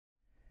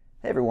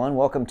Hey everyone,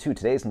 welcome to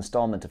today's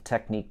installment of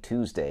Technique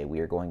Tuesday.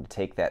 We are going to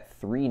take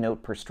that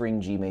 3-note per string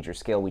G major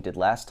scale we did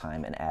last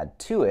time and add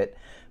to it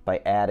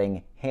by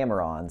adding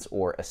hammer-ons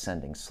or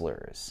ascending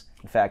slurs.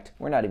 In fact,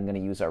 we're not even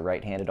going to use our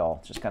right hand at all.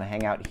 It's just going to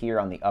hang out here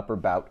on the upper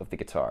bout of the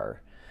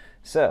guitar.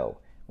 So,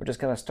 we're just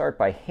going to start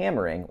by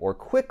hammering or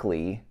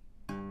quickly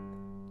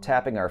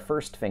tapping our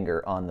first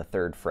finger on the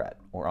 3rd fret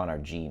or on our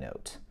G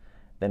note.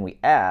 Then we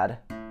add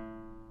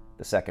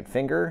the 2nd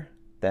finger,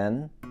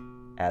 then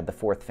add the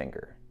 4th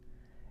finger.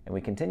 And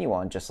we continue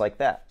on just like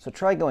that. So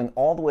try going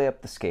all the way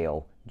up the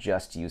scale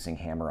just using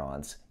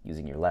hammer-ons,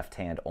 using your left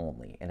hand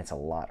only, and it's a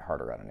lot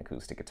harder on an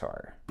acoustic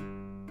guitar.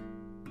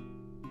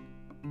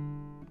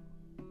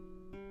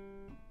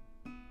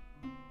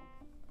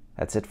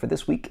 That's it for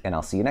this week, and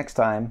I'll see you next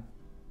time.